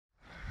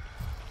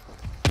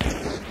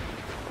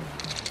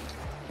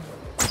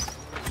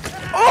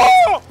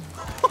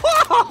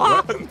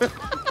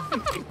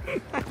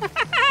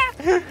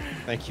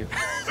Thank you.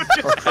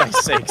 For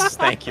Christ's sakes,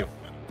 thank you.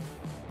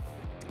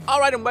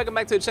 Alright, and welcome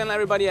back to the channel,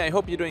 everybody. I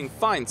hope you're doing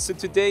fine. So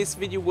today's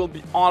video will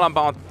be all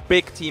about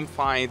big team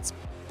fights,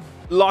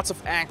 lots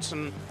of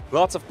action,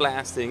 lots of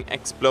blasting,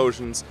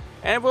 explosions,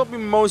 and it will be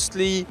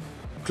mostly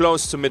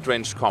close to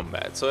mid-range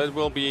combat. So it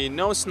will be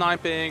no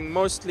sniping,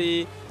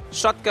 mostly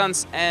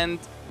shotguns, and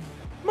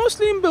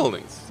mostly in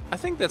buildings. I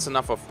think that's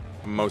enough of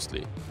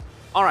mostly.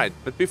 Alright,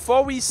 but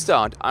before we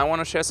start, I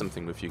want to share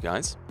something with you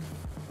guys.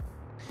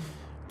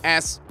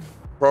 As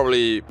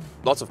probably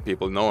lots of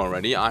people know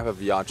already, I have a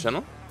VR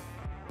channel.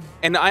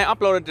 And I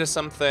uploaded this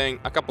something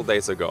a couple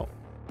days ago.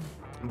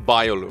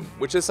 Biolume,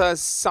 which is a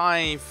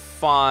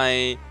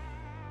sci-fi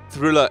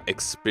thriller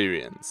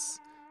experience.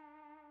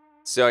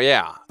 So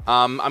yeah,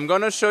 I'm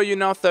gonna show you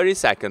now 30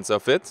 seconds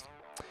of it.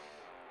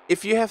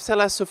 If you have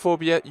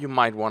thalassophobia, you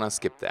might wanna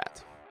skip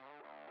that.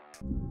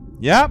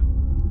 Yep.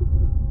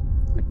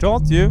 I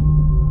told you.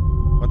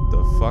 What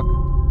the fuck?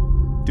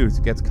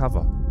 Dude, get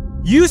cover.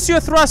 Use your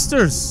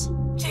thrusters!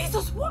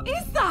 Jesus, what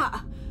is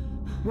that?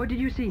 What did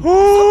you see?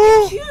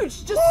 Something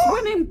huge, just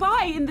swimming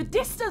by in the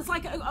distance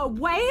like a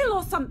whale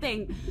or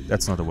something.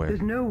 That's not a whale.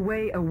 There's no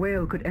way a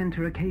whale could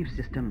enter a cave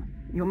system.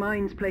 Your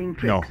mind's playing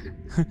tricks.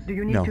 No. Do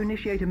you need No. to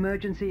initiate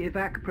emergency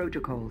evac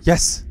protocols?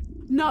 Yes!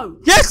 No.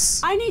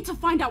 Yes! I need to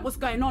find out what's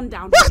going on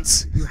down here.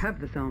 What? You have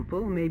the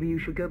sample, maybe you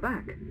should go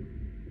back.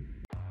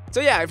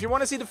 So yeah, if you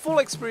want to see the full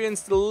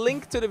experience, the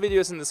link to the video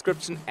is in the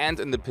description and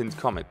in the pinned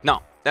comment.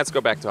 Now, let's go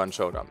back to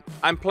Showdown.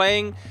 I'm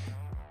playing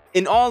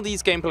in all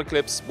these gameplay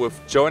clips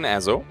with Joe and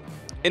Azo.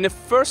 In the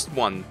first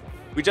one,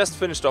 we just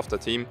finished off the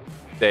team.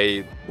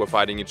 They were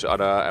fighting each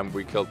other and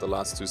we killed the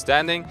last two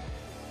standing.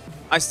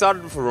 I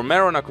started with a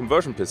Romero and a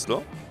conversion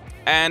pistol,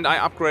 and I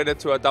upgraded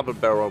to a double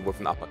barrel with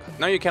an uppercut.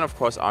 Now you can of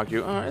course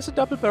argue, is a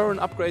double barrel an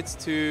upgrade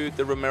to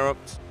the Romero?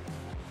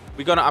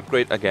 We're gonna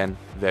upgrade again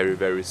very,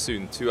 very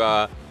soon to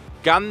a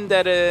gun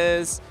that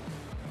is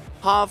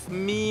half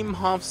meme,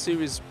 half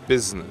serious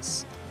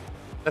business.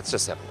 Let's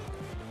just have a look.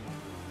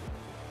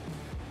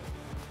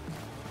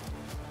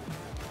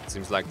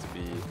 Seems like to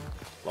be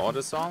Lower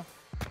DeSalle.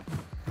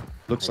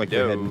 Looks like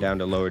they're heading down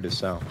to Lower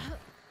DeSalle.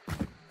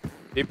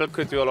 People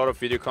could do a lot of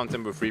video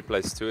content with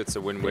replays too. It's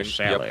a win-win.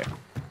 Yep.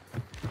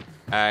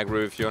 I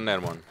agree with you on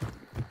that one.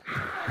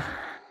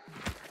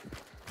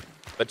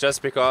 But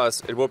just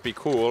because it would be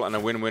cool and a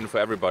win-win for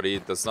everybody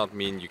does not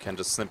mean you can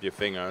just snip your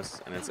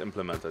fingers and it's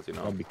implemented, you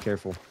know. I'll be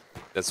careful.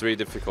 That's really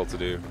difficult to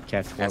do.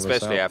 Catch one of us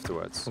especially out.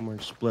 afterwards. Somewhere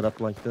split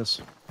up like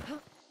this.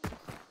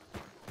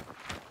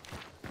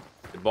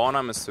 The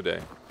Bornham is today.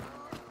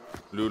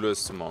 Lulu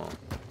is tomorrow.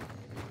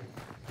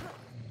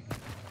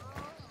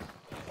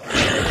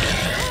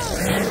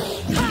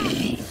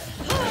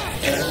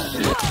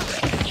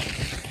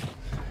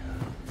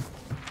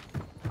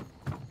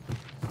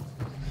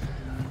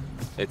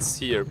 It's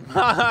here.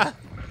 Oh,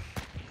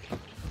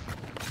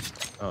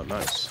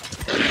 nice.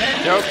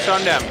 Jokes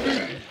on them.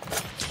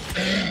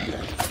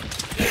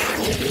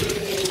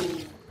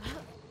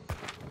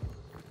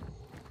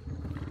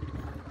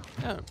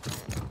 Yeah.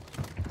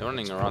 They're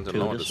running around the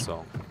Lower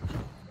DeSalle.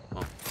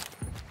 Oh.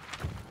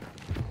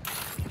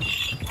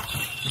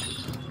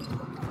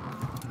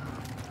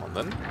 And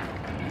then?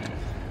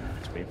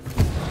 It's me.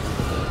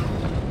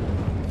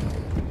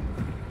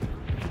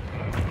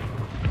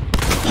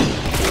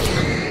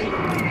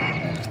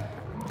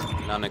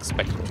 An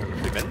unexpected turn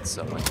of events,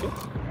 I like it.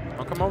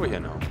 I'll come over here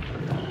now.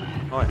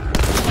 Oh, yeah.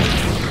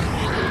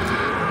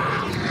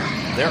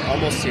 They're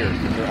almost here.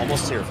 They're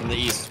almost here from the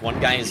east. One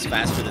guy is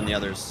faster than the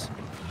others.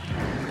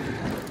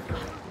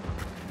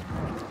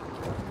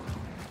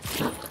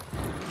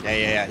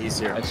 Yeah, he's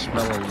here. I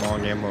smell a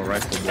long ammo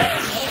rifle bullet.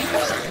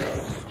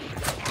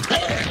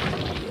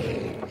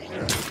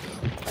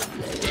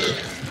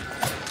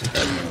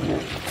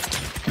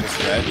 It's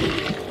red.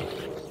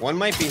 One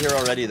might be here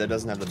already that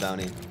doesn't have the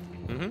bounty.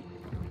 Mm-hmm.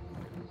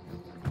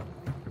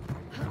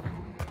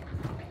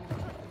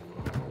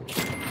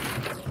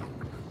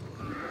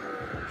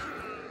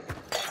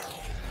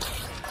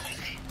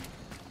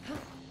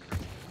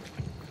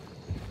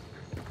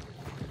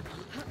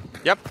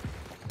 Yep.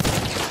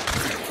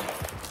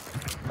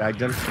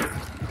 Bagged him.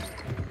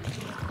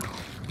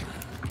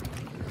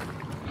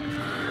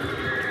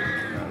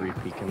 Not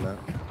re-peeking that.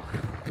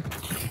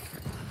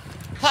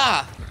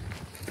 Ha!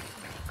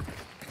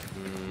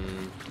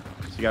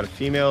 So you got a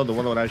female. The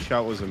one that I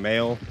shot was a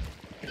male.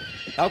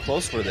 How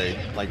close were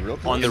they? Like real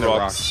close? On the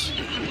rocks.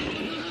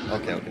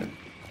 Okay.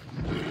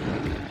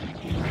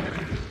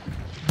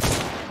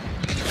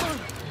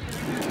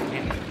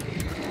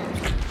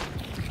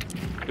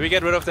 Do we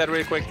get rid of that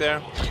real quick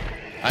there?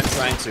 I'm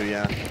trying to,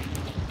 yeah.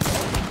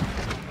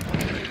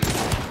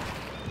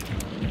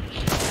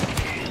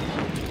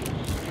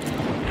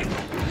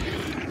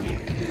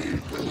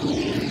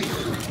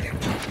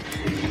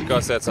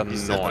 Because that's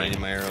He's not annoying. any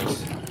of my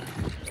arrows.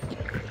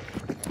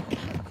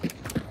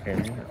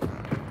 Okay.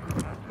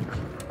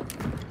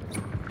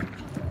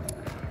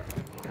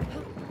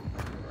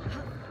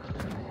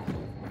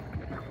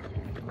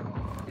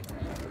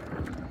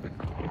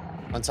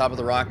 On top of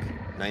the rock,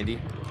 90.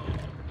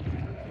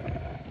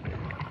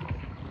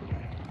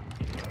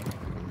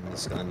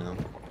 He's gone now.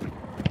 Nope.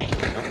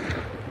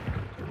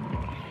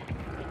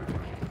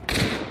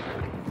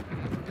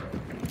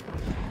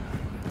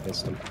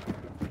 Missed him.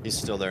 He's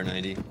still there,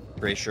 90.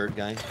 Gray shirt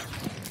guy.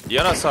 The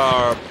others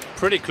are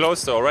pretty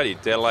close to already.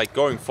 They're like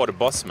going for the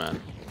boss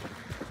man.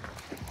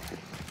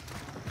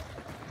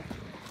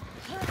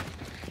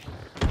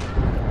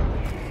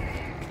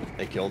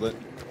 They killed it.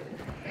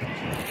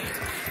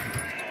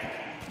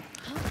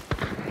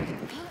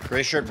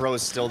 Gray shirt bro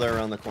is still there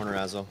around the corner,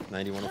 Azo.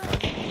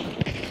 9105.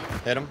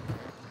 Hit him.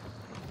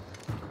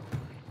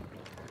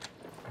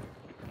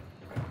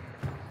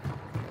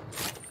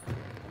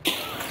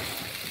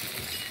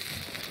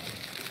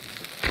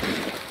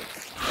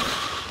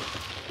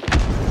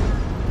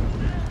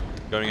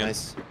 Going in.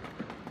 Nice.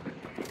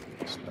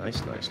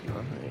 Nice, nice,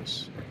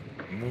 nice.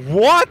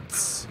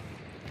 What?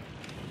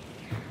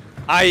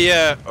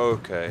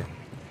 Okay.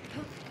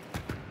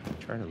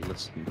 Trying to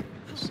listen.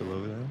 Still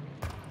over there?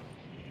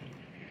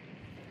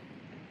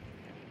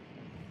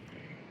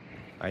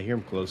 I hear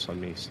him close on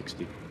me,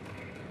 60.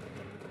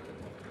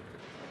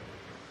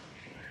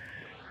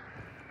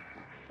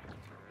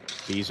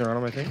 Bees are on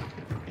him, I think.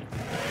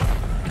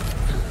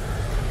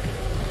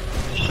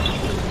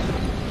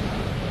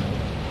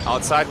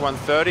 Outside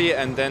 130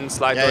 and then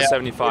slide door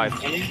 75.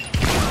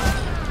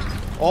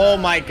 Oh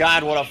my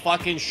god, what a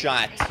fucking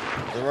shot.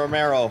 The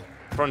Romero.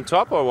 From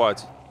top or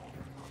what?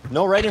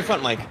 No, right in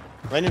front, Mike.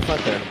 Right in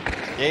front there.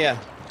 Yeah, yeah.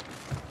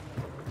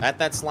 At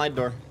that slide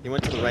door. He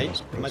went to the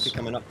right. He might be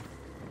coming up.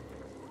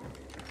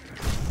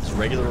 It's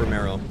regular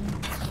Romero.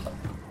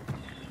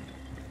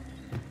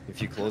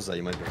 If you close that,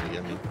 you might be able to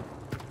get me.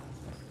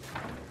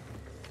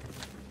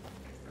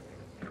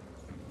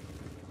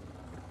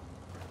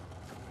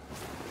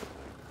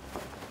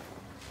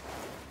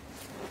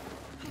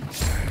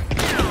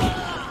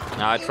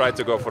 I tried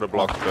to go for the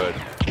block, but...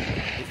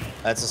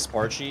 That's a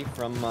Sparchy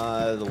from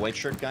the white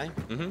shirt guy.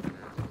 Mm-hmm.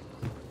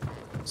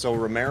 So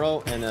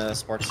Romero and a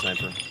Spark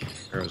Sniper.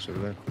 Arrows over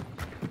there.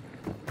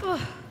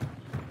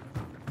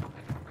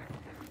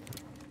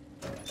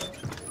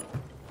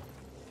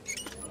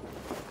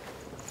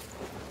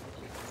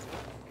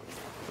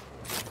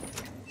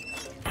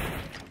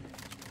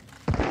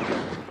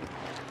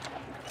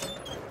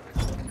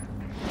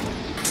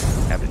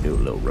 Have to do a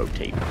little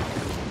rotate.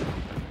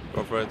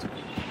 Go for it.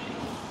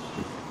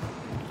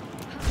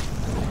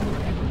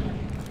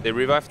 They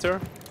revived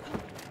her?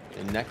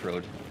 In Neck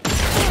Road.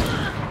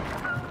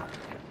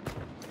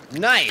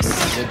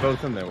 Nice! They're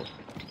both in there.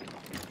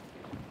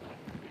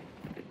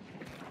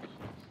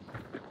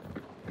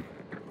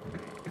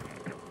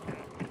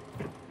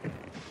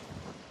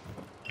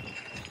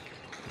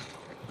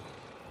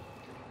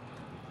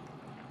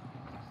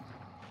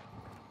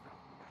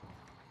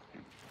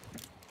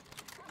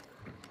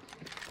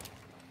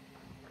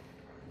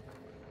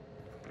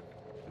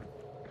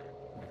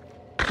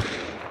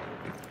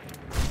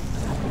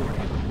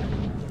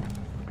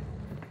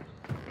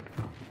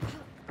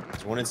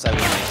 There's one inside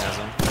with Mike has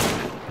him.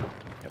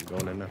 I'm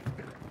going in now.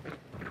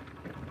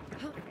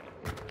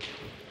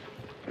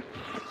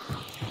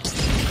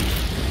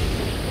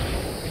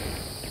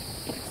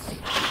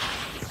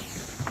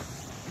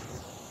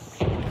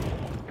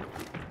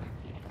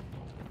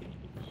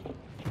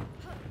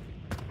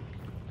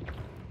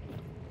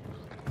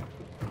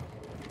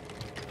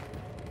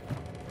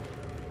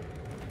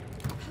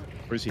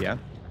 Where's he at?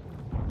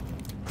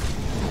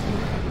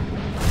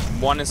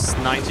 One is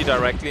 90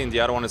 directly and the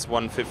other one is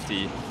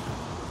 150.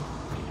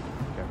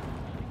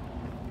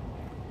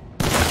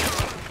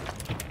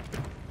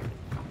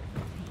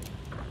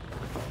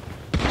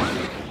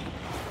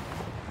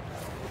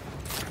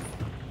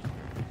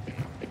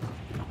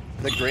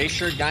 The gray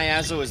shirt guy,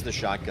 Azo, is the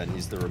shotgun.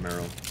 He's the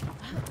Romero.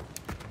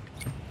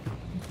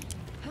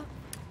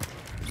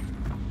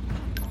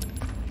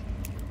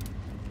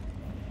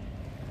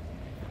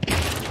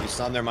 You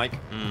saw him there, Mike?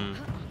 Mm.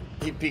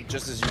 He peeked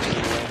just as you were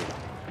away.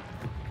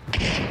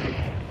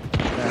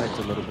 Backed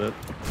a little bit.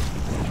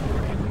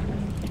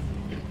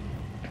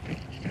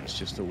 It's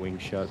just a wing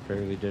shot.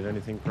 Barely did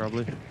anything,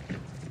 probably.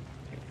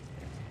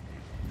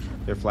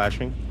 They're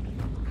flashing.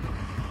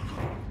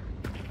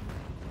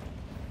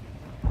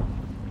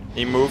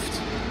 He moved.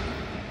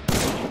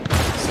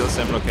 Still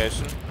same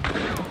location.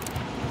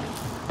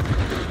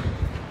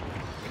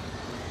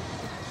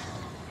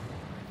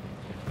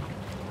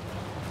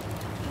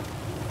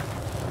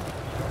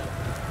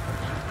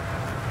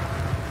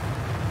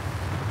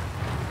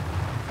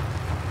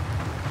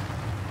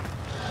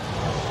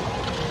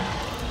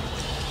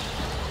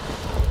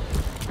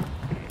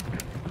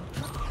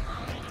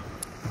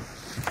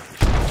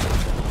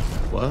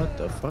 What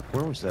the fuck?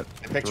 Where was that?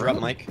 I picked her up,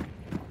 Mike.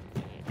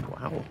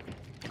 Wow.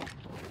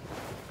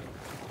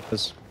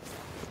 This.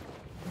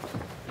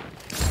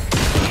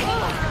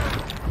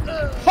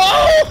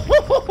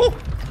 Oh!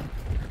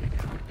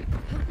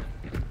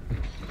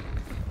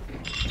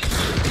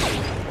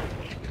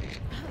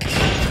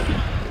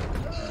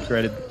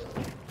 Shredded.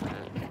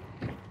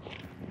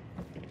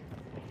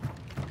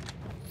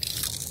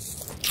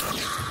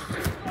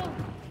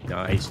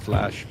 Nice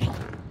flash.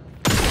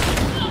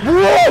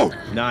 Whoa!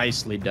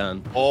 Nicely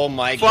done. Oh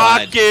my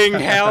god. Fucking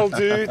hell,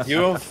 dude.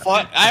 You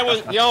fuck. I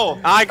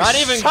not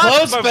even shut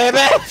close, the- baby.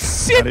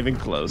 Not even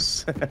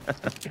close.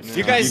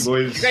 You guys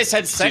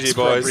had sex GG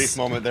for a boys. brief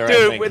moment there, I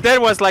Dude, think.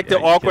 that was like the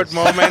you awkward kissed.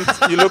 moment.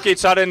 You look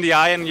each other in the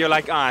eye and you're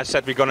like, ah,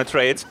 shit, we're gonna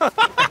trade.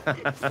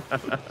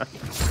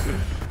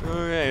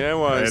 Okay, that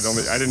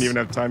was... I didn't even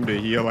have time to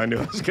heal. I knew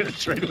I was gonna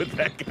trade with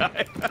that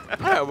guy.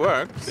 Yeah, it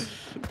worked.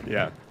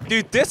 Yeah.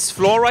 Dude, this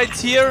floor right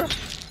here,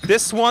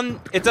 this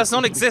one, it does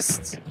not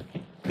exist.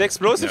 The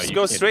explosives No, you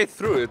go can't. straight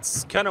through.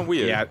 It's kind of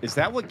weird. Yeah. Is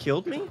that what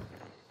killed me?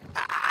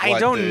 I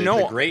don't know.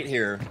 The grate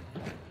here.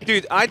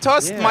 Dude, I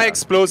tossed my Yeah.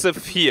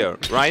 explosive here,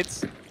 right?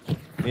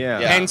 Yeah.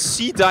 Yeah. And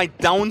she died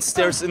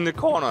downstairs in the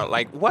corner.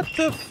 Like, what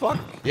the fuck?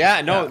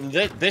 Yeah, no,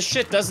 this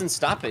shit doesn't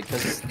stop it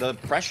because the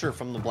pressure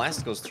from the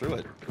blast goes through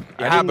it.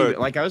 I Yeah, didn't but- even,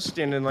 like I was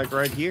standing like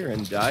right here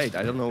and died.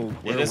 I don't know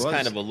where It it is was.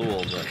 kind of a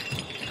lure, but...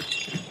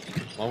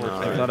 Well, we're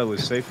I clear. thought it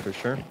was safe for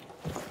sure.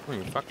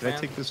 Oh, fuck, Did I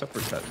man. take this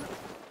uppercut?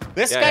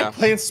 This Yeah, guy yeah.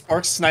 playing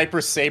Spark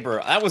Sniper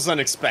Saber. That was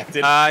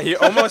unexpected. He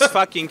almost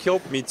fucking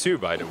killed me too,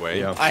 by the way.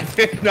 Yeah.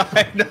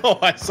 I know,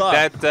 I saw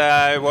it.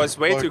 That was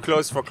way Fuck. too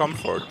close for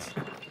comfort.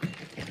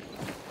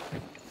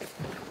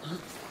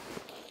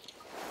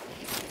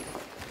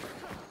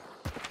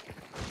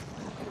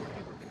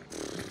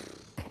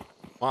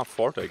 Wow,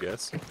 fort, I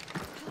guess.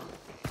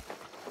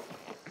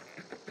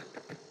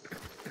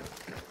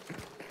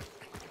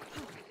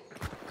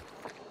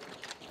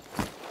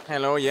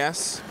 Hello,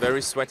 yes.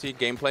 Very sweaty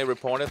gameplay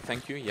reported.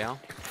 Thank you, yeah.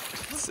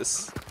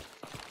 Jesus.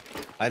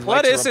 I'd What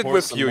like to is it report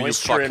with some you, you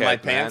moisture in my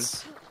fuckhead, man?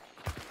 pants.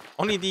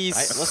 Only these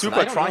Listen, super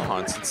I don't know.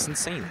 tryhards. It's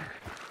insane.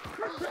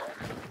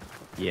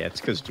 Yeah,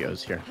 it's because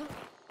Joe's here.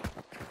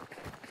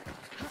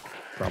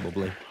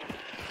 Probably.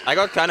 I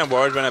got kind of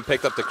worried when I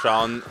picked up the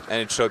crown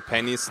and it showed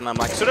pennies, and I'm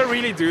like, should I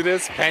really do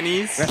this?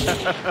 Pennies?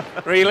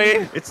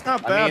 Really? It's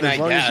not I bad mean, as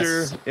I long as guess.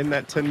 you're in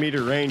that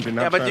 10-meter range and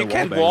not Yeah, but trying you to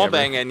can't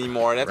wallbang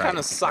anymore. That kind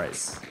of Right,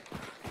 sucks.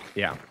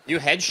 Yeah. You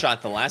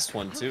headshot the last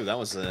one too. That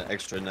was an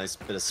extra nice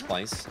bit of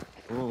spice.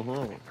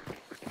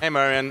 Hey,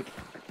 Marion.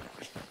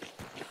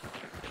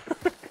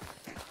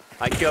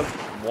 I killed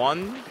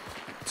 1,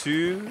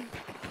 2,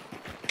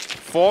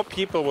 4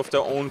 people with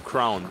their own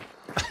crown.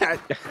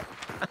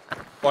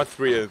 Or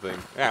 3, I think.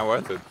 Yeah,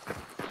 worth it.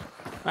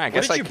 I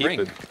guess did I you keep bring?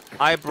 it.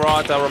 I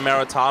brought a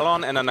Romero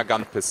Talon and a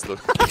gun pistol.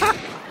 Oh,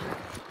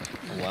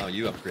 wow,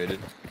 you upgraded.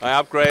 I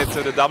upgrade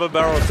to the double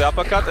barrel with the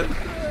uppercut and...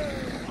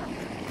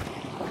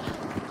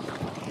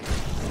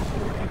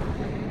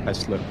 I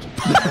slipped.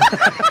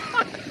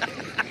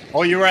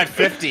 Oh, you were at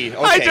 50.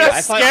 Okay. I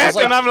just thought- scanned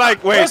and I'm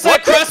like, wait, where's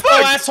what that the crossbow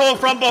fuck? asshole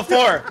from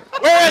before?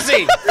 Where is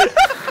he?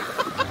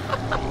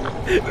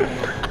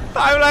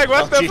 I'm like,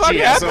 what Oh, the fuck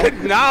GG, asshole.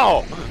 happened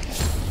now?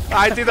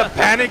 I did a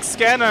panic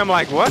scan and I'm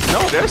like, what?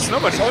 No, there's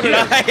nobody here.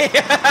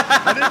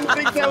 I didn't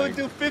think that would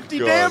do 50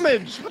 God.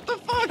 damage. What the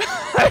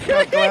fuck?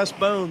 Got glass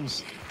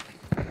bones.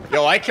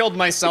 Yo, I killed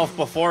myself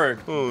before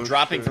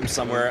dropping from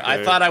somewhere.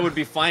 I thought I would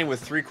be fine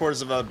with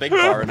 3/4 of a big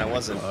bar, and I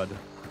wasn't.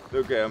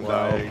 Okay, I'm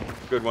Wow. dying.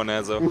 Good one,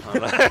 Ezo.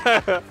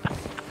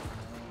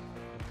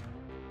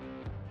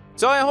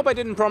 So I hope I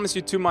didn't promise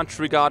you too much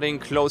regarding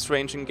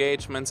close-range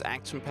engagements,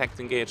 action-packed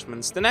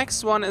engagements. The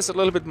next one is a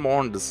little bit more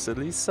on the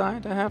silly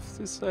side, I have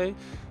to say.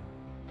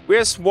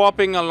 We're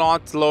swapping a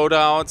lot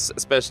loadouts,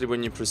 especially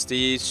when you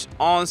prestige.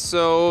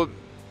 Also,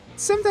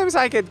 sometimes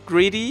I get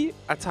greedy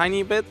a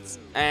tiny bit,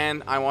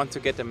 and I want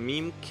to get a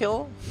meme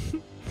kill.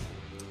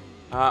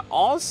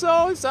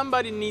 Also,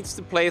 somebody needs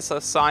to place a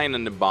sign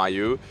in the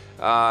bayou,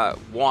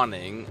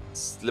 warning,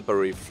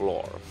 slippery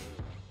floor.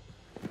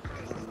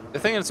 The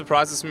thing that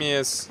surprises me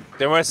is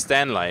they were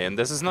Stanley, and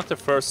this is not the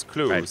first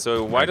clue. Right.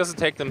 So why Right. does it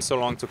take them so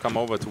long to come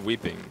over to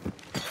Weeping?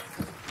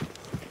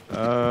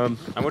 Um,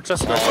 I would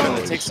just go Oh,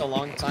 for it takes a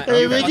long time.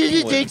 Hey, You why fucking did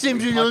it would. take them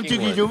so You long to fucking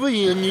get would. over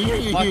here?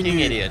 Fucking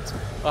idiot.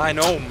 I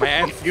know,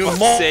 man. For You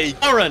fuck's sake.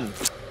 moron!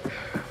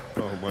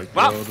 oh my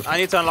Well, god. I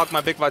need to unlock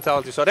my big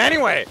vitality shot.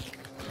 Anyway!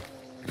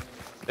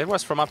 It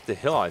was from up the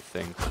hill, I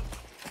think.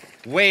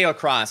 Way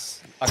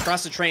across.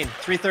 Across the train.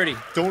 330.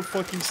 Don't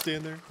fucking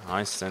stand there.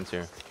 I stand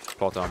here.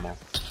 Plot armor.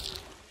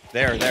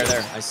 There.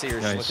 I see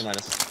you're Nice. looking at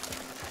us.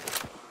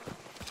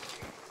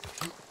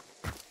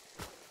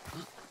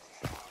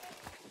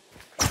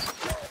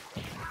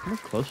 Am I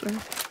closer? I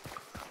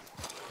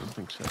don't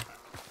think so.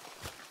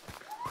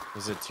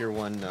 There's a tier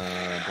 1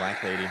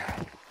 black lady.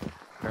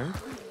 Okay.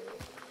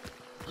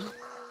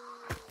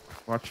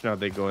 Watch now,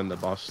 they go in the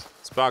boss.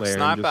 Spark player and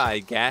sniper, just- I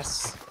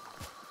guess.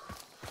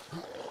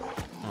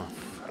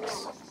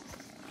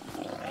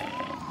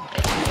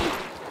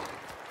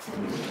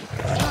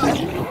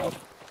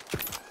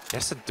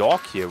 There's a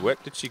dog here. Where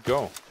did she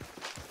go?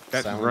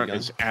 That Silent grunt gun.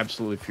 is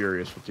absolutely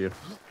furious with you.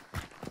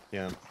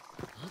 Yeah.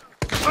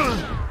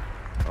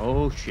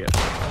 Oh shit.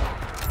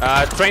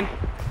 Train.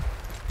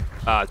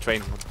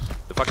 Train.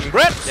 The fucking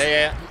bridge.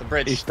 Yeah. The He's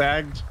bridge.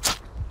 tagged.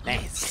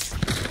 Nice.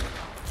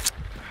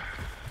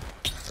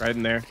 Right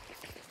in there.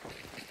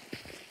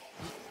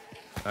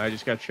 I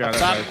just got shot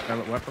Up at by top. a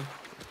silent weapon.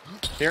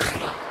 Here.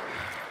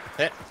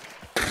 Hit.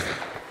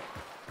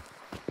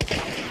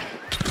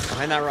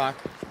 Behind that rock.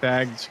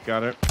 Tagged.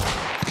 Got it.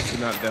 He's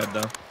not dead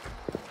though.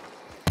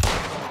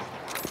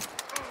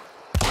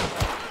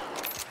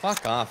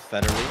 Fuck off,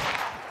 Federally.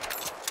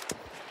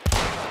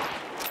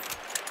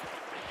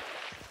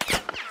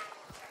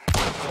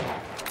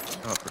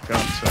 Oh, for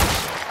God's sake.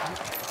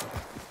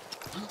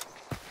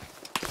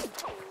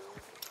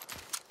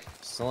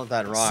 Still at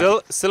that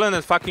rock. Still in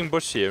the fucking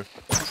bush here.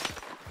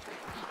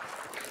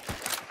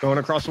 Going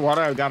across the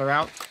water. I got her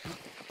out.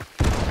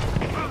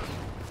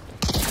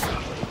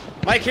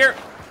 Mike, here.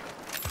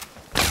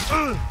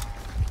 What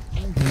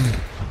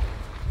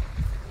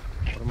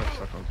am I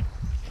stuck on?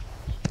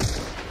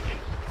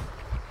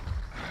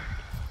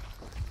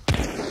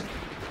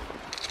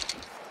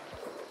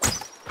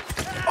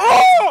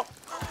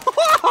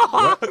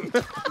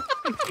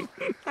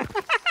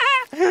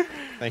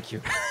 Thank you.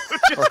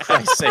 For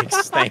Christ's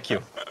sakes, thank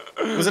you.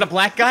 Was it a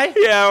black guy?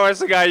 Yeah, it was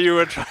the guy you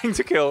were trying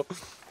to kill.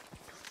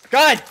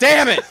 God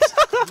damn it!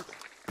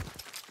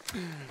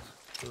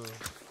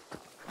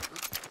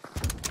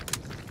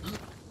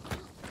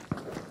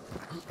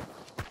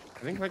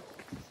 I think like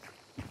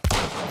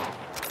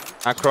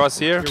Across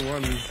here. tier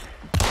 1.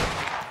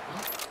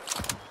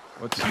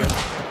 What's good?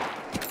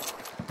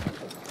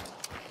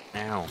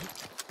 Ow.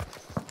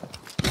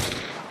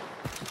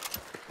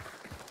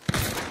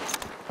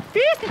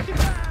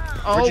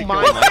 Oh you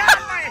my go, God!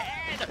 My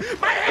head!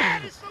 My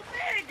head is so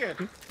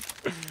big!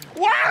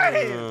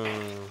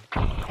 Why? I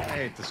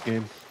hate this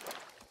game.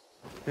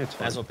 It's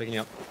fine. As well picking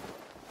you up.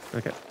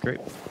 Okay,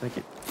 great. Thank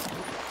you.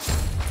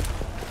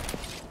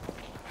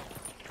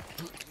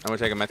 I'm gonna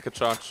take a medkit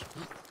charge.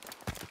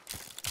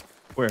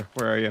 Where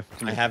are you?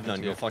 I have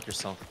none. Go fuck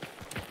yourself.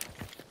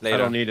 Later. I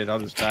don't need it. I'll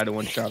just die to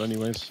one shot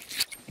anyways.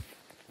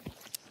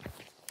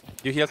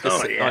 You healed this.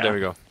 Oh, yeah. Oh, there we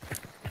go.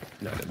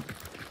 No, I didn't.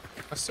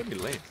 I'll still be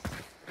late.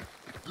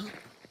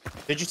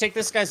 Did you take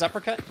this guy's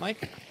uppercut,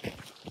 Mike?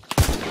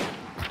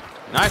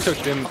 I took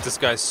this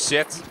guy's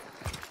shit.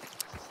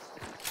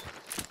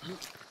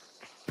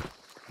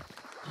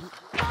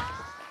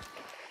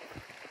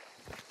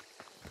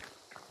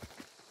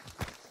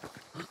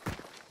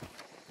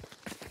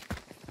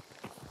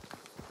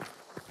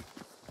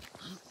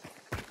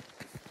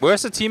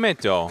 Where's the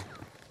teammate though?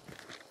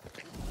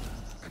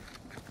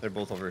 They're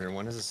both over here.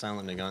 One is a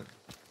silent Nagant.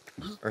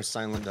 Or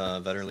silent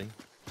Vetterly.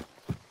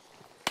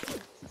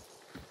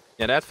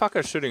 Yeah, that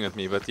fucker's shooting at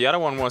me, but the other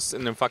one was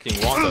in the fucking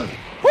water.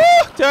 Woo!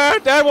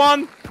 That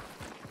one!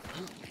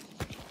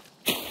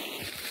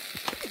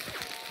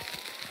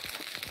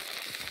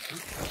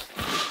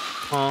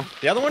 Huh.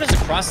 The other one is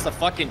across the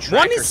fucking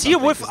track. One or is here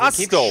something, with 'cause us,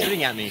 they keep though.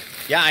 shooting at me.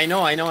 Yeah, I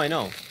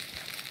know.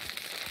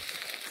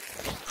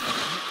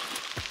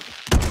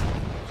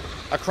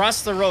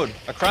 Across the road.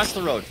 Across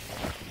the road.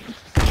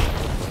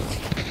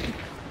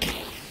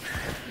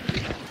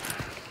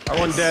 That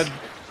one dead.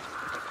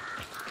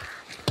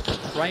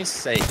 Christ's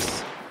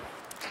sakes.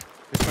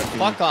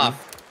 Fuck off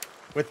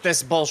with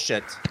this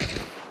bullshit.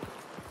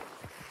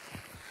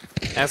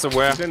 As of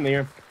where? He's in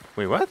there.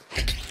 Wait, what?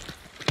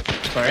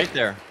 Sorry. Right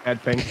there.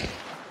 Head ping.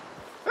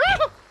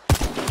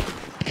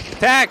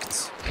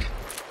 Tagged!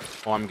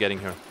 Oh, I'm getting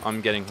her.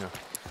 I'm getting her.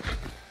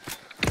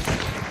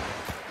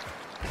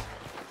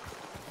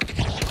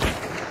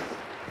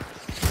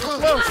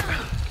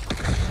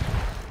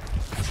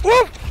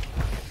 Woo!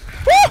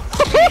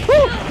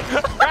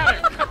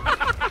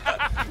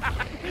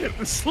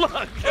 The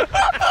slug.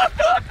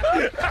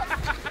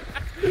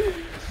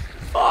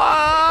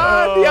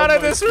 The other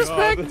my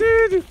disrespect, God.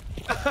 dude!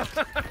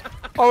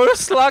 Oh,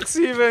 slugs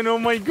even. Oh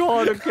my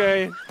god,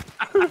 okay.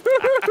 Can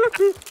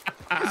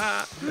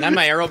I have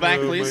my arrow back,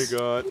 please?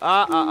 Oh my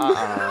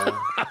god.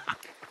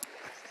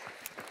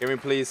 Can we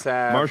please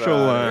have...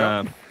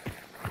 Marshall,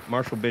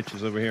 Marshall bitch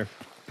is over here.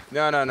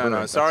 No.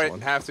 that's Sorry,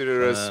 one. have to do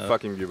this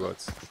fucking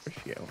U-boats. Where'd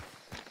she go?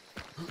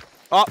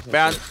 Oh,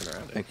 Bernd. Looking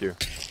around it. Thank you.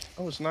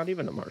 Oh, it's not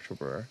even a Marshall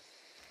brewer.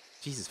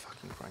 Jesus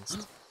fucking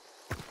Christ.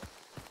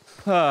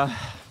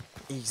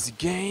 Easy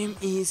game,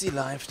 easy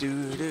life.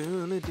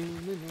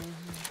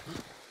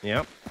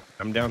 Yep.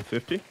 I'm down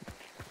 50.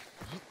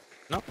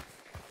 No.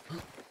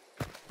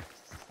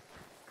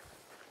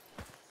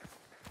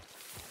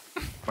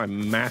 My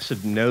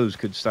massive nose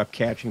could stop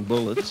catching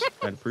bullets.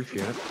 I'd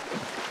appreciate it.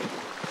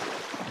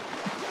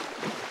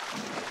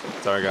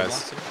 Sorry,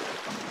 guys.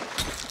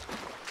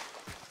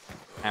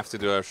 Have to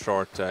do a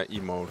short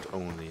emote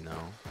only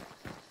now.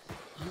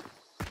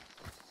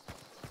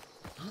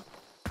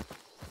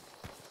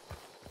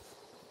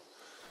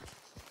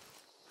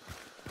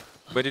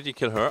 Where did you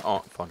kill her? Oh,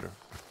 found her.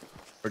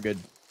 We're good.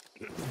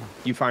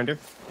 You find her?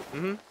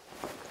 Mm-hmm.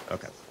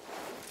 Okay.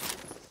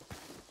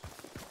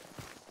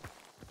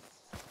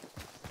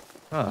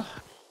 Ah.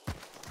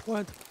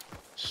 What?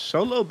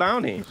 Solo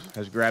Bounty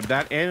has grabbed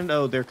that, and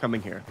oh, they're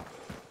coming here.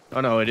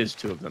 Oh no, it is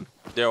two of them.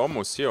 They're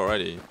almost here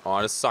already.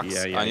 Oh, this sucks.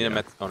 Yeah, I need a yeah.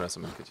 med. Oh, there's a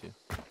medkit here.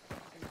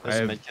 There's I a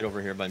have- med kit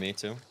over here by me,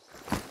 too.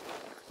 I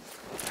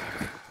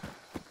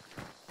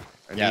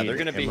Yeah, need they're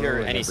gonna be ammo here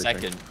and any everything.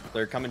 second.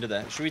 They're coming to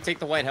the... Should we take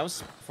the White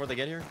House before they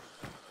get here?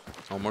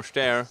 Almost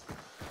there.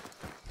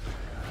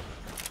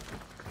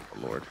 Oh,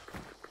 Lord.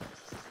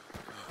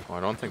 Oh, I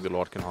don't think the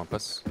Lord can help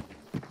us.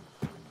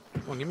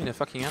 Come on, give me the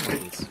fucking ammo,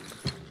 please.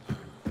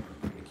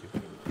 Thank you.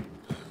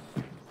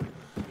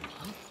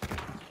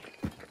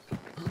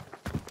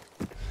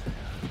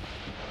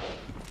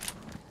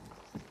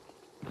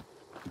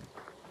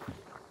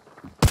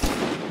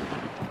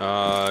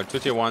 Two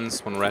tier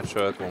 1s, 1 red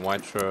shirt, 1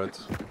 white shirt.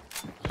 Ooh,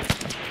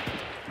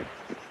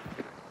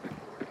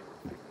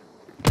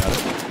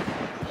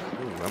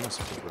 that must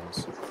be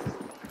gross.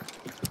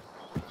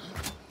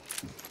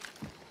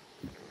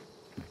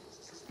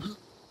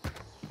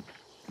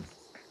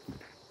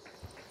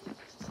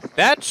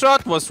 That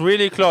shot was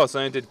really close,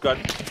 and I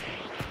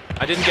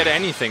didn't get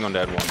anything on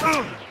that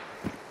one.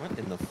 What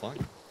in the fuck?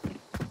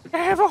 I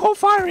have a whole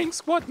firing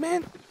squad,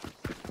 man.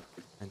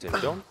 And they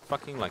don't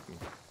fucking like me.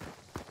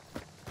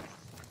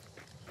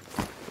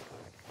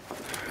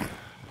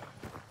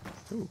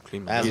 Ooh,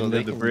 clean my Basil, Into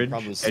they the can bridge.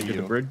 probably see Edge of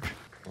the you. bridge.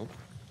 Oh.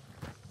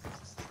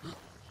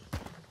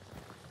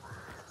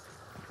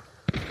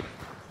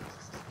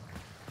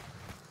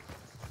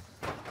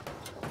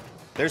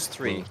 There's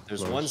 3. Close, There's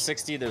close.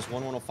 160, there's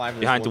 105,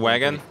 there's Behind the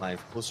wagon?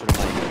 125. Closer to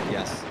Mike,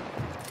 yes.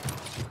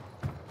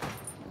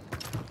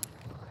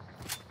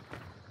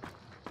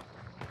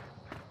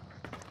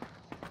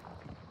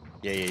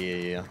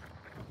 Yeah.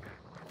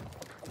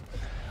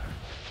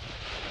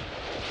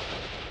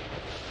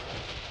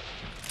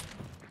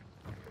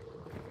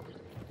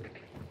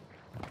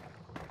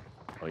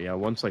 Oh yeah,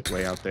 one's like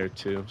way out there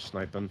too,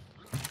 sniping.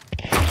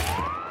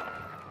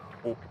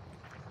 Oh.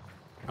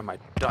 I might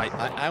die.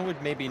 I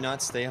would maybe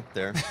not stay up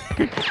there.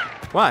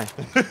 Why?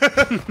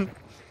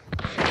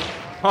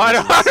 I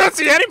don't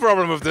see any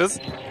problem with this.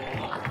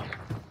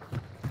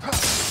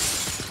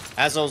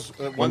 Azul's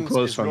one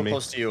close is on real me.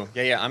 close to you.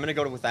 Yeah, I'm gonna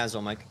go with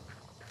Azul, Mike.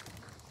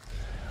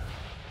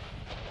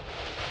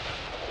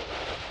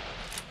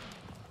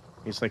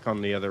 He's like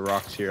on the other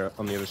rocks here,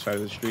 on the other side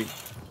of the street.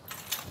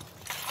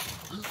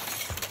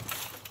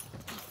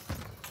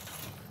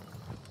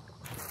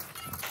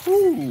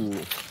 Ooh,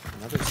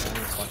 Another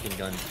silent fucking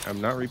gun.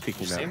 I'm not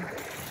repeating You see him?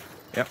 that.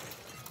 Yep.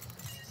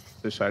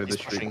 This side of the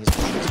He's street.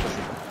 pushing, he's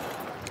pushing.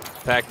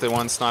 Pack the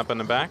one sniper in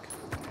the back.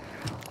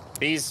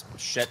 Bees,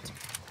 shit.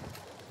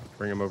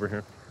 Bring him over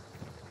here.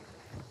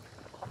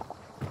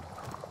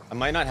 I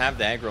might not have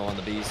the aggro on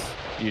the bees.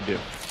 You do.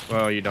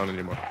 Well, you don't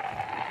anymore.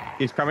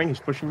 He's coming. He's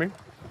pushing me.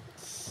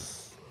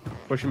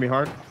 Pushing me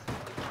hard.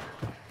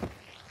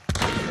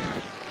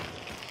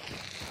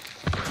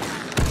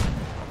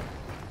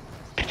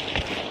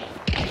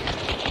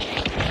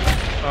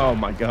 Oh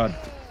my god.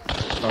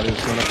 Thought he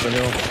was going up the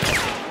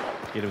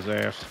hill. Get his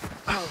ass.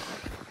 Oh.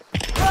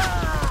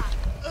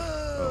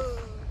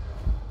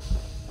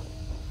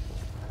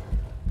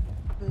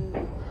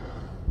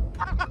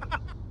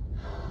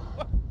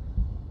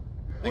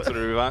 Thanks for the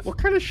revive. What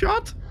kind of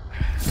shot?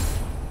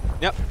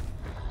 Yep.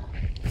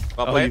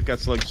 Well Oh, played. you've got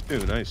slugs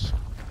too. Nice.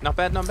 Not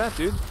bad,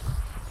 dude.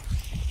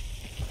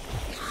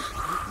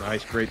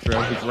 Nice, great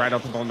throw. He's right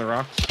up on the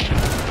rocks.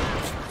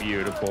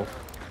 Beautiful.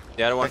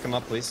 The other one. Pick him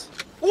up, please.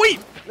 Wait!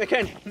 I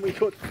can. We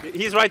could.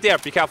 He's right there.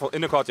 Be careful.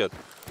 In the courtyard.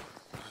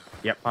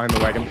 Yep, behind the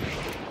wagon.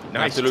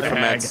 Nice to loot for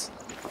tag. meds.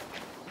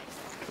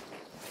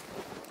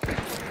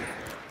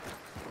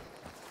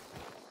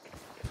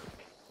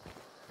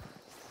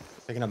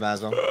 Picking up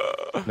Azul.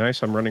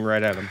 Nice, I'm running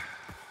right at him.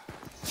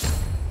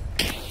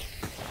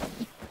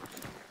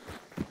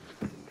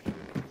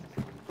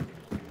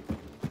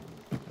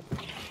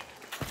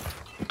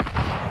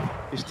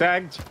 He's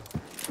tagged.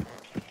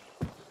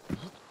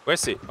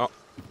 Where's he? Oh.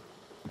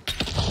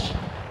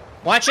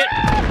 Watch it!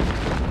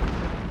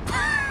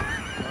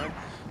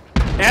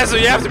 Yeah, so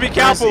you have to be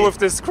careful with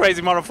this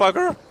crazy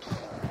motherfucker.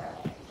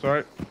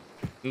 Sorry.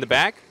 In the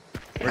back?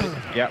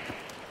 Yep.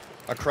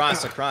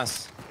 Across.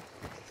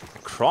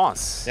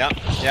 Cross. Yep.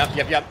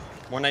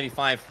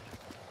 195.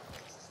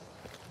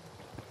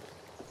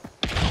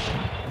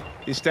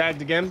 He's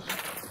tagged again.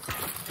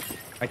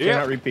 I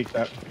cannot repeat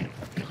that.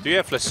 Do you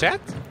have flechette?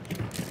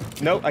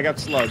 Nope, I got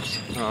slugs.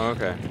 Oh,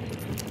 okay.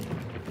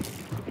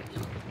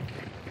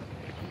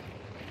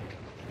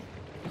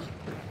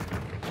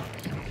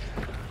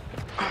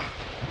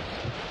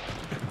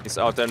 He's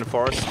out there in the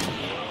forest.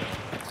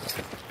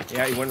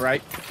 Yeah, he went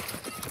right.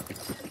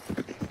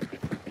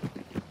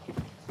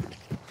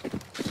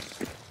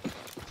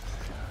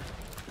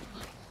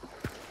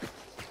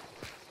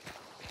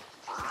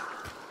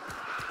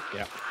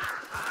 Yeah.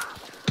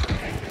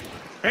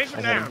 Face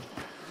him down.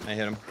 I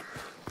hit him.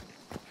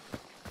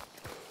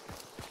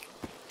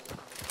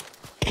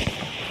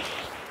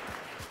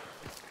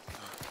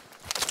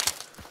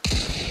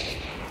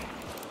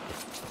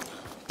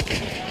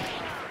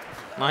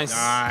 Nice.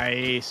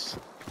 Nice.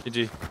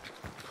 GG.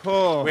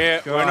 Oh,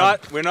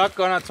 We're not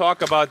gonna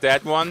talk about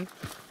that one.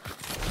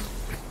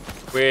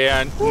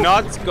 We're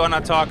not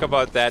gonna talk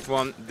about that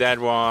one. That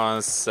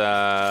was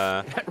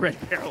That red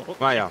barrel.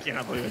 Maya. I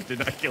cannot believe it did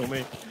not kill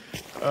me.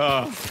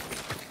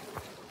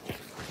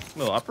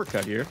 Little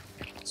uppercut here.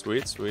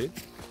 Sweet.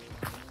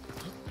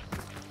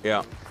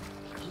 Yeah.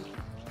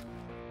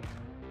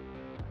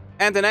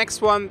 And the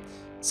next one,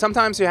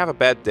 sometimes you have a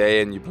bad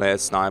day and you play a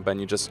sniper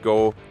and you just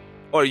go,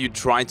 or you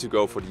try to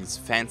go for these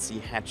fancy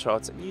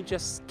headshots and you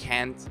just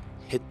can't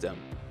hit them.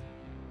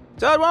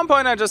 So at one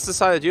point I just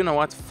decided, you know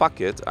what,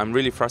 fuck it, I'm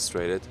really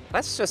frustrated.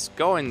 Let's just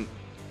go and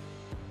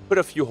put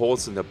a few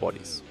holes in their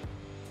bodies.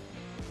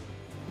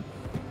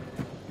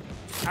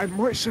 I'm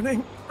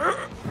moistening.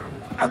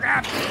 Oh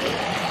god.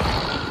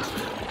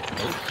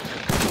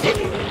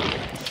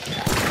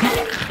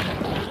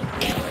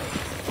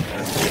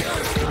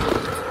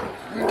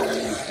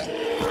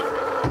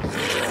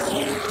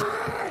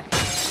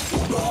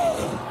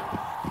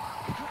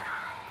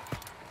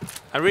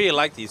 I really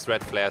like these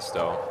red flares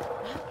though.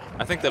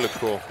 I think they look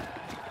cool.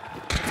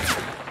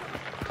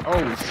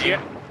 Oh shit.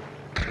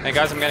 Hey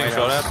guys, I'm getting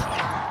shot at.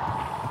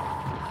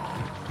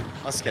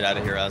 Let's get out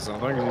of here, Azzo.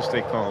 As long as you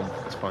stay calm,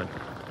 it's fine.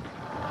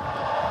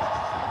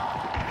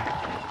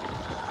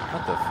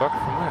 What the fuck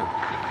from where?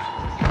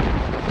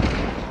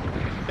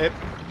 Hit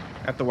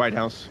at the White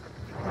House.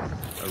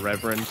 A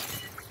reverend.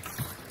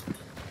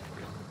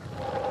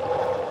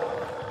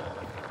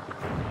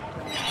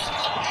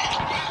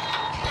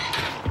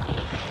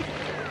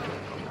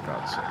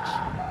 God sakes.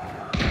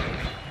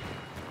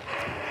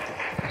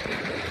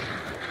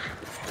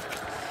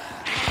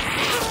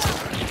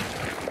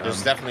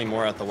 There's definitely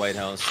more at the White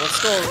House.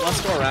 Let's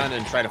go around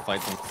and try to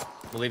fight them.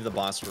 We'll leave the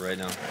boss for right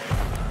now.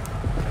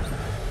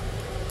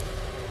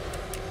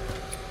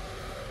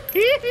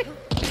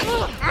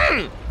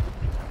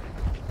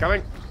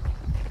 Coming.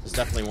 There's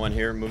definitely one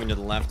here. Moving to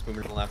the left.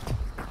 Moving to the left.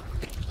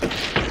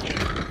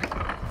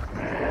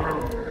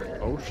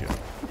 Oh shit.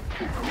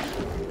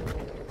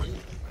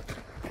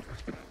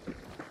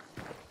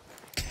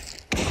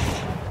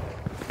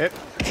 Hit.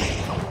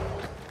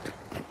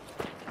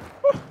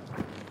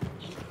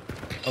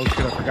 Oh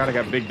shit, I forgot I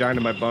got big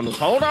dynamite bundles.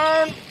 Hold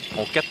on!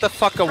 Oh, get the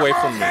fuck away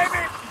from me.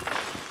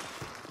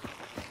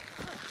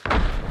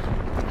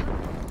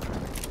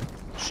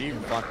 She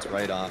fucked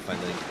right off, I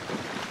think.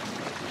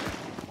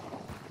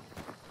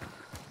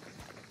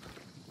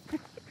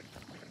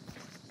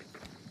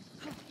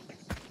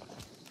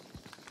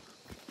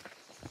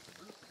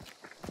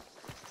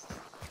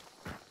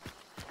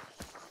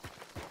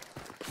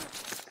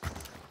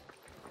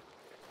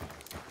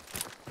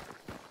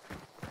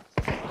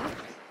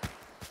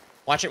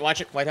 Watch it,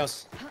 White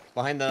House.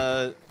 Behind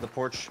the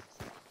porch.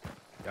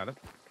 Got it.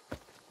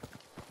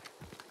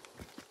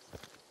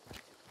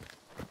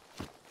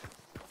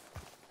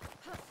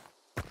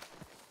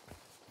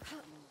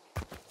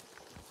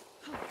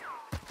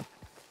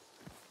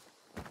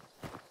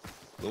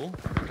 Cool.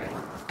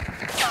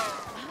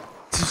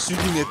 He's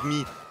shooting at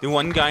me. The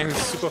one guy who's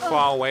super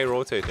far away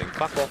rotating.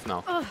 Fuck off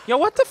now. Yeah,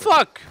 what the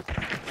fuck?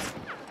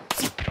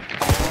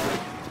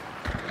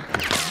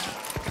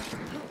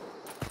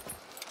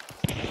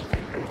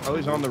 Oh,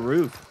 he's on the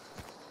roof.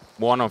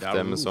 One of That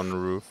them is roof. on the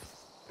roof.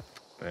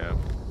 Yeah.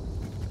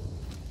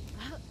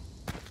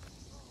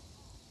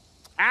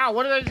 Ow,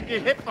 what did I just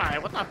get hit by?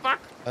 What the fuck?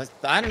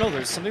 I don't know,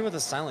 there's somebody with a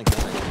silent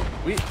gun.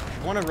 We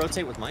want to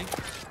rotate with Mike?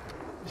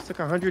 Just took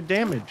 100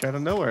 damage out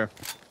of nowhere.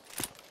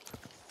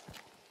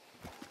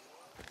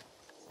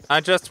 I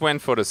just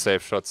went for the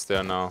safe shots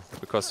there now,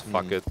 because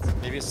fuck it.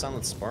 Maybe a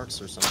silent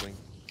sparks or something.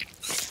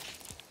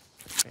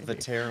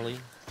 Vitarily.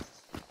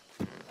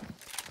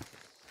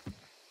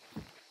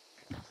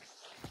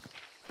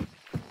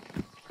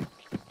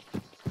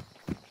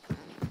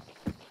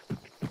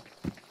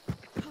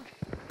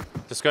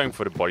 Just going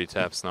for the body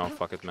taps now,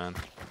 fuck it, man.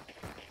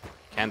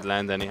 Can't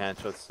land any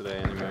headshots today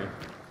anyway.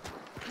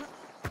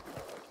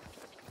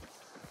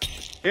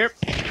 Here.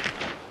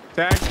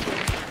 Tag.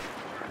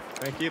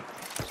 Thank you.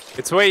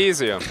 It's way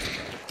easier.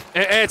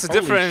 It's a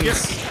Holy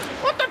difference. shit.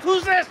 What the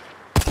who's this?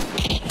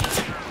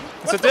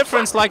 It's a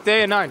difference like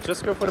day and night.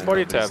 Just go for the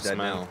body He's taps, dead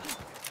man. now.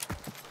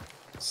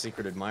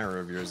 Secret admirer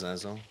of yours,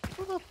 Azzo.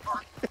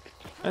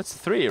 That's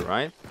 3,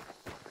 right?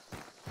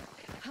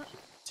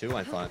 2,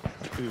 I thought.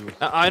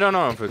 I don't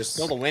know if There's it's...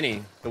 still the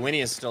Winnie. The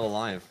Winnie is still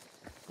alive.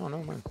 Oh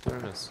no, man. There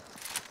it is.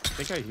 I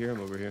think I hear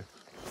him over here.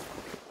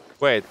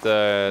 Wait,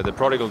 the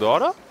prodigal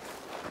daughter?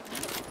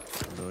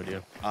 No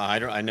idea.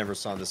 I never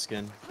saw the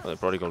skin. Oh, the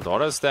prodigal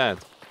daughter is dead.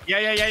 Yeah.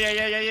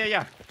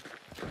 I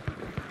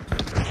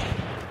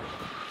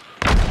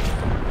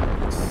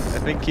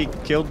think he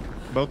killed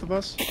both of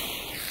us.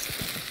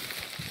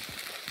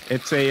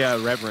 It's a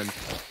reverend.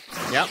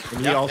 Yep.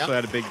 And he also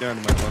had a big gun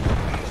in my bundle.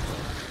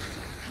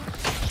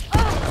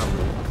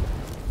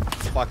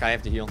 Fuck, I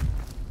have to heal.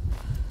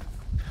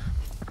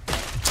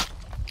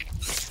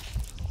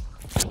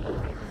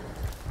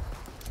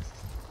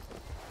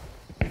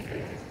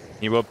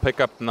 He will pick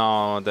up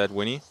now that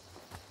Winnie.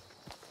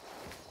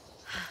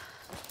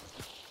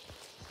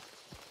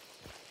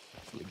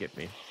 Get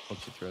me.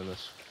 Once you throw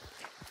this.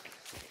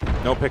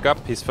 No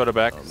pickup. He's further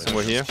back.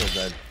 Somewhere here.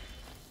 Still dead.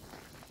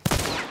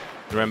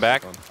 He ran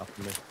back. On top of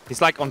me.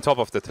 He's like on top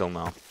of the hill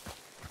now.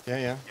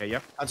 Yeah. Yeah,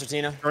 yep.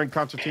 Concertina. Throwing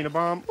concertina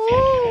bomb.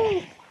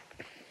 Ooh.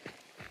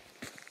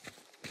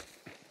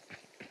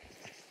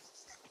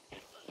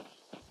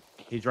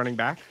 He's running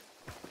back.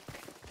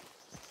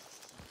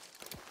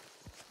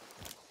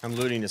 I'm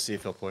looting to see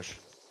if he'll push.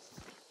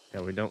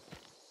 Yeah, we don't.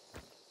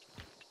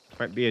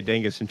 Might be a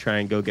dingus and try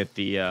and go get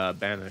the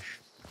banish.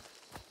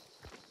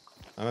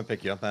 I'm gonna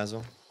pick you up,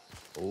 Azo.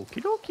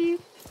 Okie dokie.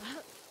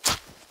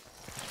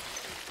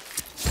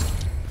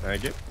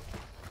 Thank you.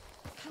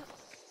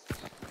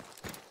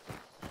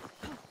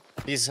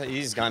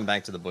 He's gone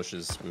back to the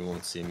bushes. We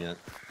won't see him yet.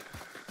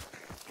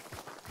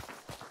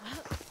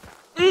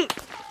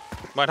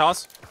 White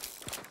house.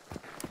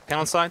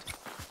 Cannon side.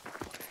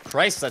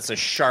 Christ, that's a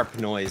sharp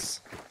noise.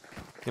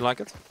 You like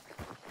it?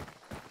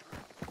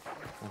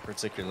 Not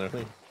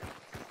particularly.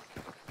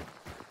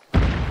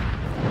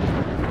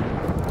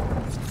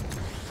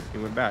 He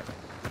went back.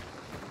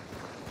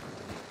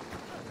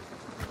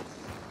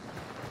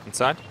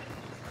 Inside.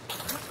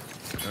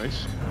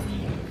 Nice.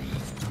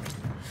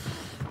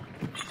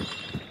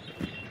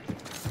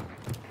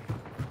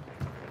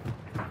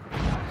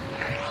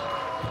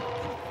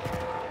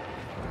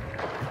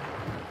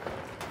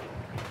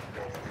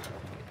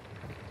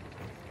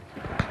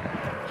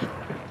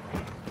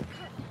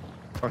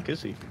 Fuck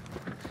is he?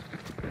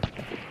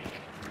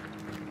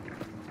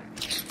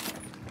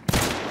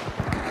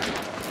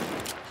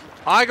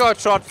 I got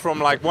shot from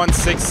like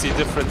 160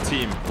 different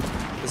team.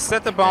 Is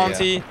that the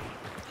bounty?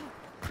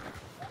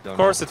 Don't Of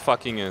course know. it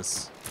fucking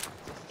is.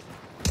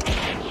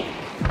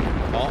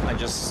 Oh, I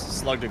just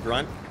slugged a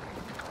grunt.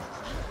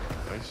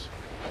 Nice.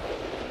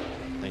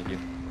 Thank you.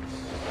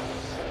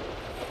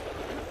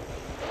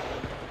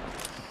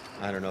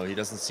 I don't know. He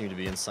doesn't seem to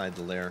be inside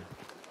the lair.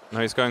 No,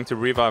 he's going to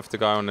revive the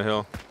guy on the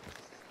hill.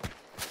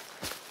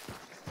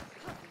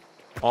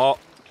 Oh.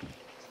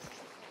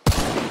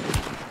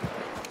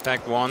 Tag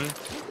one.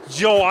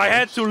 Yo, I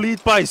had to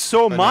lead by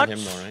so But much. not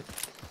him, though, right?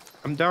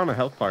 I'm down a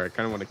health bar. I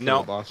kind of want to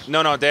kill the boss.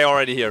 No, they're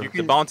already here. You The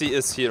can- bounty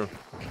is here.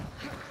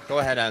 Go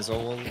ahead, Azo.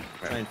 We'll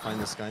try and find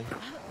this guy.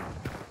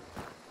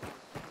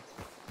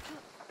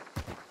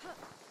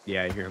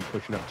 Yeah, I hear him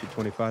pushing up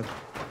 225.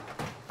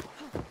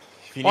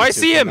 If you Oh, I need to,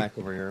 see come him! Back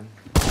over here.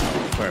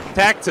 Where?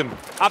 Tagged him.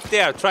 Up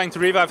there, trying to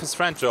revive his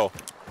friend Joe.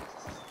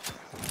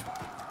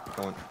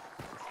 Going.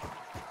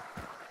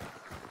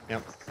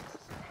 Yep.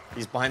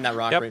 He's behind that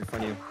rock Yep. right in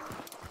front of you.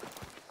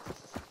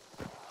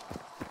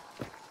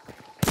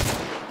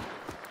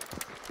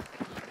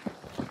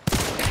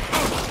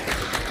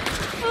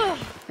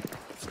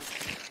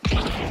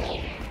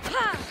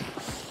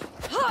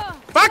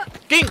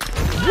 Fucking!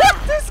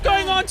 What is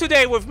going on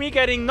today with me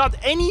getting not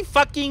any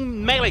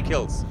fucking melee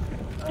kills?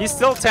 He's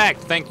still tagged,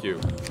 thank you.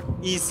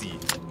 Easy.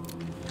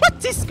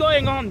 What is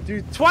going on,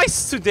 dude?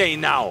 Twice today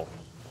now.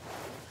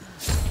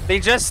 They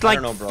just like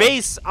don't know, bro.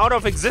 phase out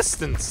of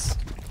existence.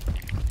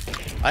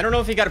 I don't know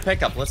if he got a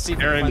pickup. Let's see if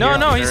we They're can in find here.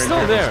 No, out. he's They're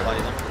in still here. there.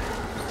 Spotting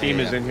them. Team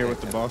Yeah, is yeah. in here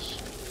with the boss.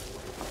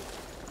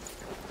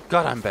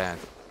 God, I'm bad.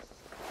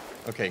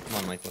 Okay, come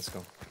on, Mike. Let's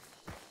go.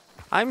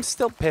 I'm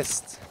still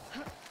pissed.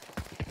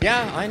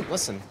 Yeah,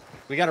 listen.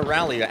 We got to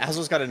rally.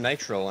 Azo's got a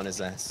nitro on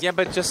his ass. Yeah,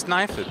 but just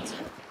knife it.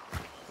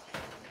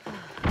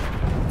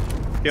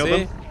 Kill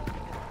See? them?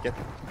 Get,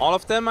 All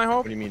of them, I hope?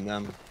 what do you mean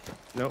them?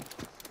 Nope.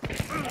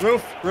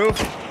 Roof.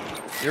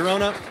 You're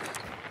on up.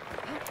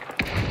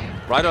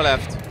 Right or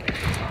left?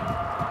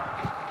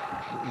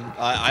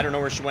 I don't know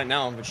where she went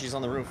now, but she's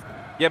on the roof.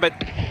 Yeah, but...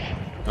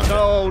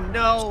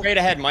 No. Straight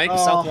ahead, Mike. Oh,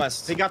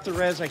 Southwest. They got the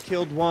res. I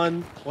killed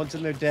one. One's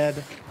in there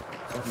dead.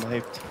 I'm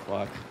knifed.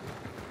 Fuck.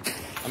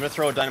 I'm gonna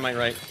throw a dynamite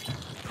right.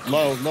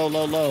 Low.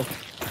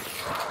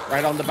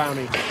 Right on the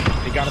bounty.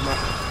 They got him up.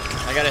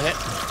 I got a hit.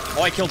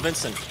 Oh, I killed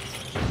Vincent.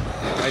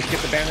 Nice, get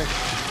the banish.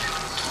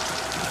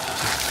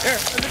 There,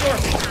 in the door.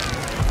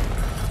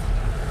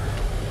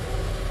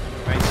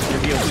 Nice,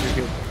 you're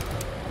healed.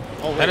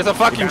 Oh, That is a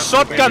fucking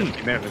shotgun!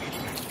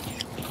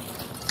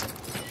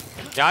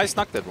 Yeah, I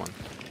snuck that one.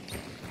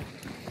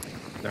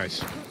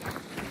 Nice.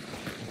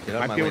 Get out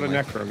of I my peeled way, a Mike.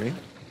 neck for me.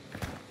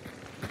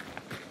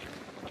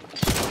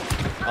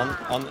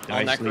 On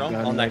Nicely necro. done,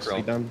 On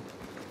nicely necro. done.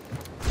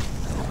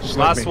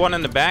 Last one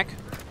in the back.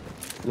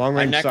 Long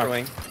I'm range suck.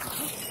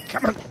 necroing.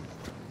 Come on.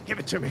 Give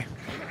it to me.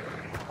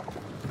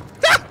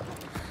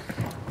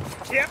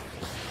 Yeah.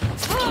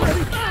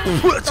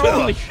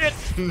 Holy shit.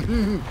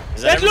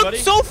 Is That everybody? looked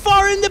so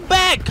far in the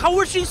back! How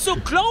was she so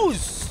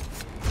close?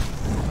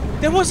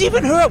 There was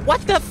even her.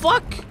 What the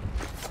fuck?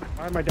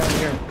 Why am I down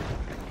here?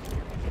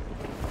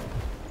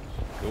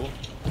 Cool.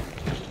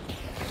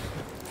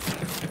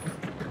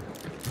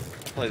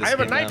 Play this I have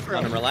a game now. nitro.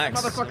 Let him relax.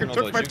 I don't Motherfucker know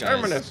took about my you guys.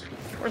 terminus.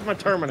 Where's my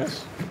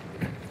terminus?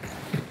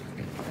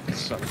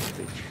 Son of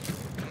a bitch.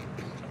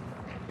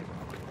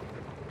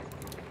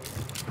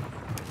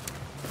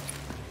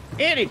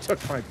 And he took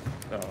my...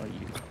 Oh,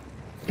 you...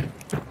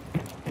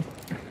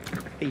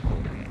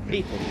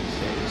 People these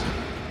days.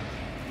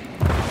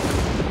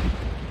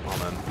 Oh,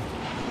 man.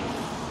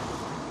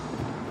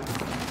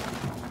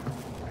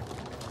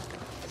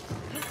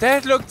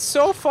 That looked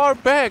so far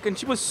back and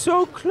she was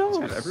so close.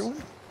 Is that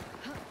everyone?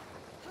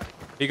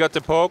 He got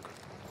the poke.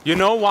 You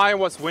know why I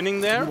was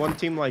winning there? Did one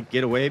team like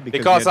get away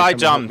Because they I had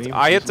to come and help jumped. me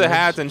I with hit these the knives?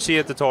 head and she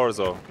hit the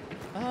torso.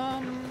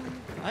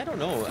 I don't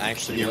know,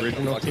 actually, The what the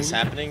original fuck is team?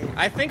 happening.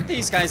 I think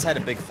these guys had a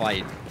big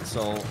fight,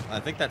 so I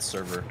think that's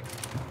server.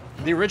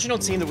 The original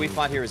team that we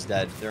fought here is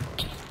dead. They're...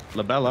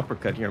 LaBelle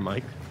uppercut here,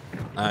 Mike.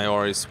 I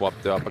already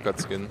swapped the uppercut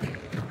skin.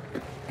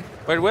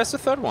 Wait, where's the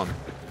third one?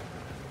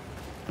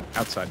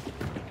 Outside.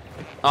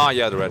 Ah,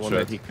 yeah, the red one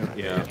shirt. that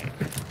he yeah.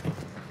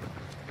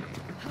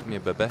 Come here,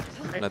 baby.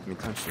 Let me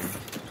touch you.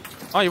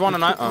 Oh, you want a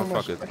nitro? Oh,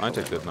 fuck it. I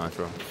take that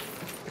nitro.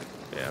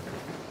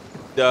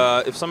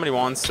 Yeah. If somebody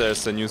wants,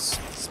 there's a new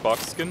Spark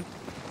skin.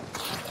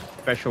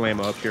 Special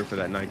ammo up here for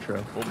that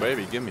nitro. Oh,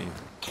 baby, give me.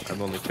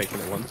 I've only taken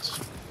it once.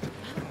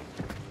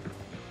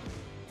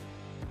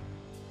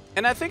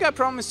 And I think I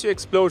promised you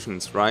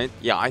explosions, right?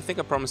 Yeah, I think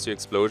I promised you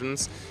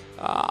explosions.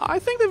 I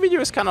think the video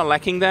is kind of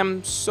lacking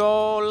them,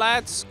 so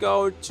let's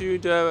go to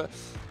the,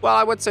 well,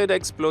 I would say the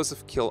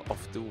explosive kill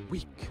of the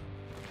week.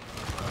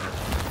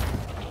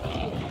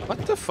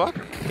 What the fuck?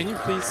 Can you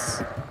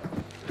please...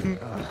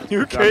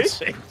 You okay?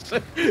 This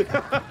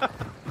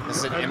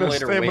is an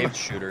emulator wave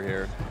shooter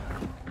here.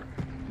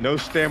 No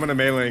stamina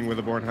meleeing with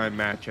a Bornheim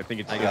match. I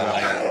think it's I got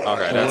it.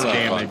 Okay, that's more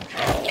not damage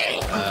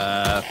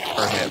fun.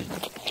 per hit.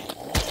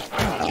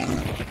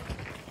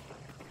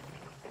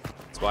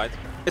 It's white.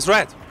 It's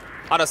red!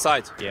 Other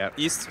side. Yeah.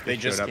 East. They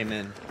just up. came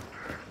in.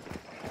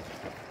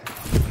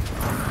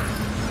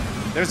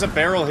 There's a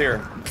barrel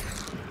here.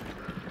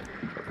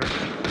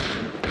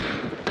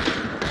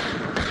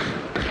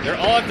 They're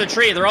all at the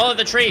tree. They're all at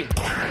the tree.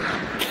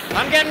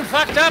 I'm getting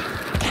fucked up.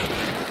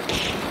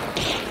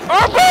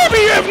 Oh,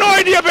 baby! You have no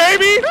idea,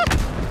 baby!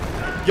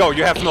 Yo,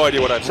 you have no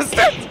idea what I just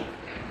did!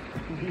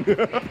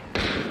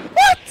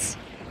 What?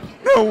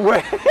 No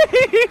way!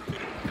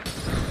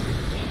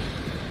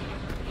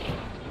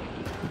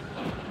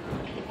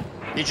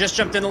 He just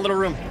jumped in the little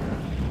room.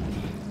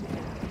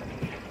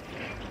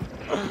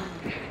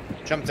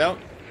 Jumped out.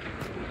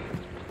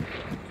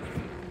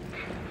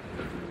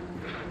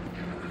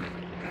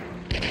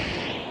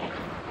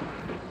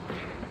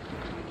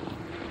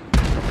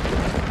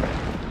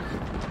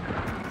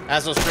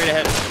 Aslo straight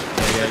ahead.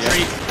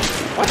 Tree.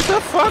 What the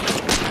fuck?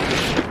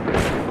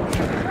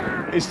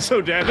 He's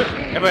so dead.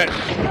 Yeah, but...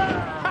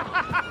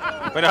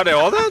 Wait, are they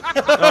all dead?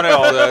 No, they're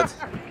all dead.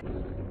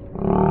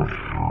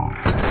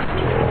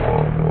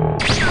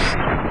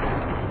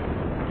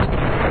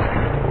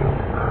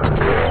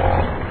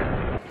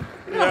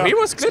 No, he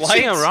was glitching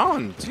White.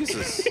 around.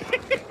 Jesus.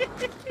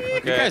 You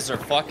guys are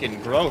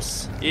fucking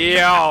gross.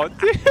 Yo,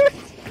 dude.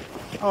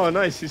 Oh,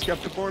 nice. He's got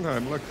the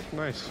Bornheim. Look,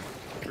 nice.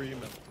 For you,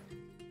 man.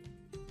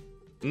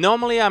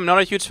 Normally, I'm not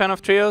a huge fan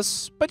of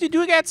trios, but you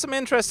do get some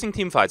interesting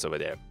team fights over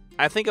there.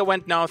 I think I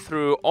went now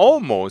through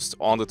almost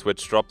all the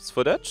Twitch drops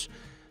footage,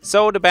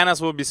 so the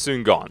banners will be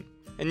soon gone.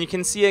 And you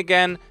can see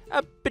again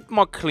a bit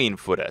more clean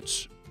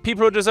footage.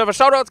 People who deserve a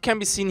shoutout can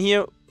be seen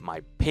here, my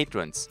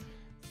patrons.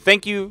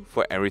 Thank you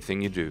for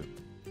everything you do.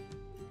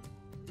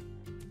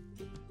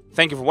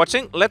 Thank you for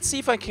watching. Let's see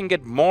if I can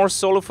get more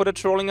solo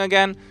footage rolling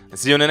again.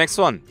 See you in the next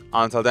one.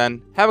 Until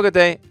then, have a good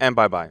day and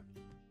bye bye.